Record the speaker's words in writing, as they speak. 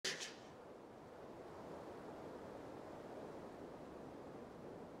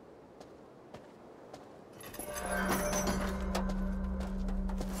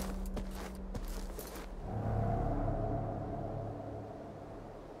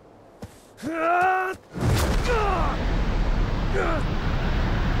Submit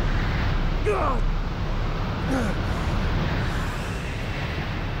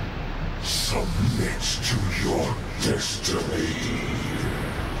to your destiny.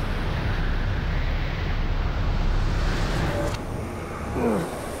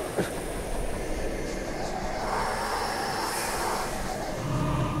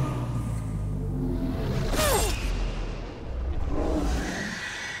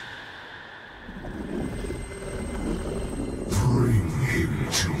 Bring him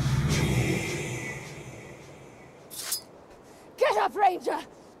to me. Get up, Ranger!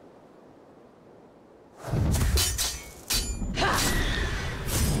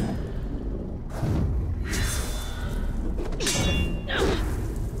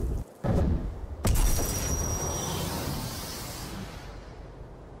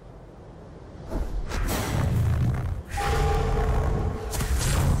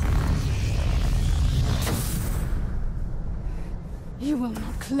 You will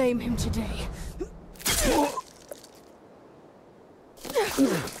not claim him today.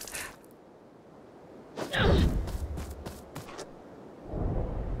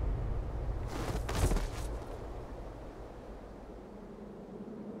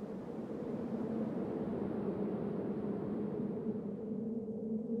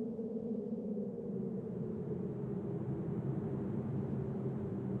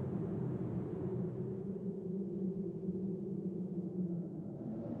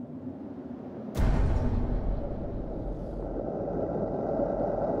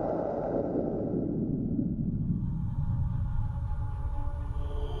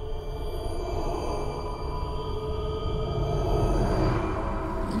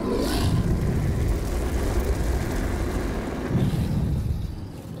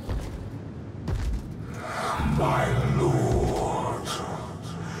 My lord,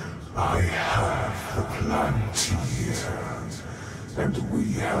 I have the Plantier, and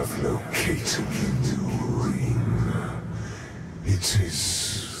we have located the new ring. It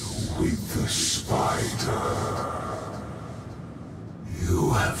is with the spider.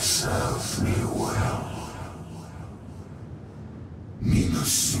 You have served me well.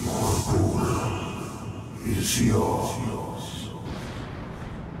 Minas Morgul is yours.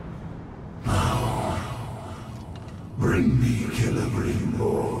 Now, bring me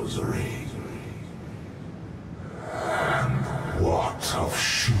Celebrimbor's ring. And what of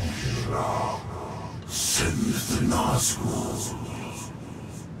Shula? Send the Nazgûl.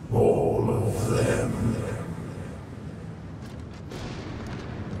 All of them.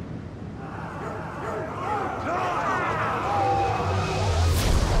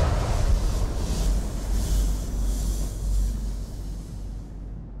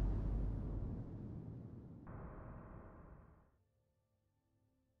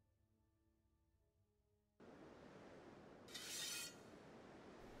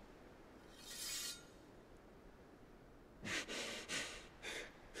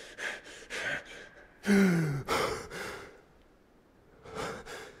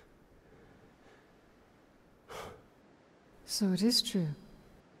 So it is true.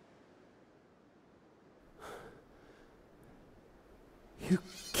 You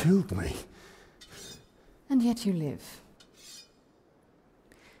killed me. And yet you live.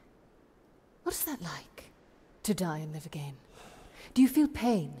 What is that like? To die and live again? Do you feel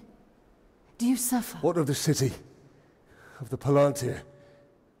pain? Do you suffer? What of the city? Of the Palantir?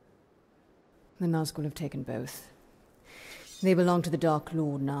 The Nazgûl have taken both. They belong to the Dark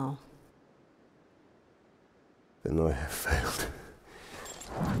Lord now. Then I have failed.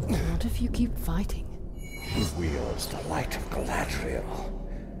 What if you keep fighting? He wields the light of Galadriel.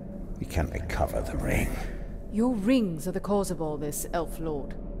 We can recover the ring. Your rings are the cause of all this, Elf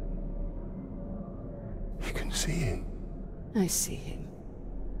Lord. You can see him. I see him.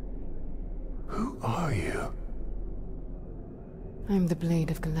 Who are you? I'm the Blade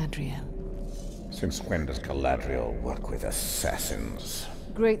of Galadriel. Since when does Galadriel work with assassins?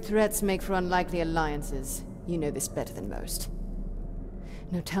 Great threats make for unlikely alliances. You know this better than most.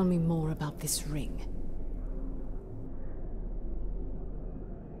 Now tell me more about this ring.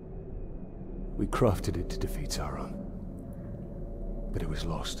 We crafted it to defeat Sauron. But it was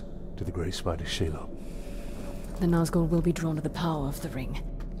lost to the Grey Spider Shelob. The Nazgûl will be drawn to the power of the ring.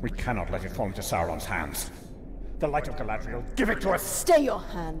 We cannot let it fall into Sauron's hands. The light of Galadriel, give it to us! Stay your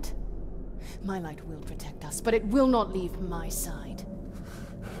hand! My light will protect us, but it will not leave my side.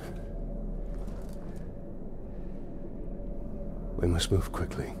 We must move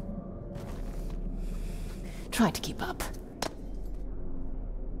quickly. Try to keep up.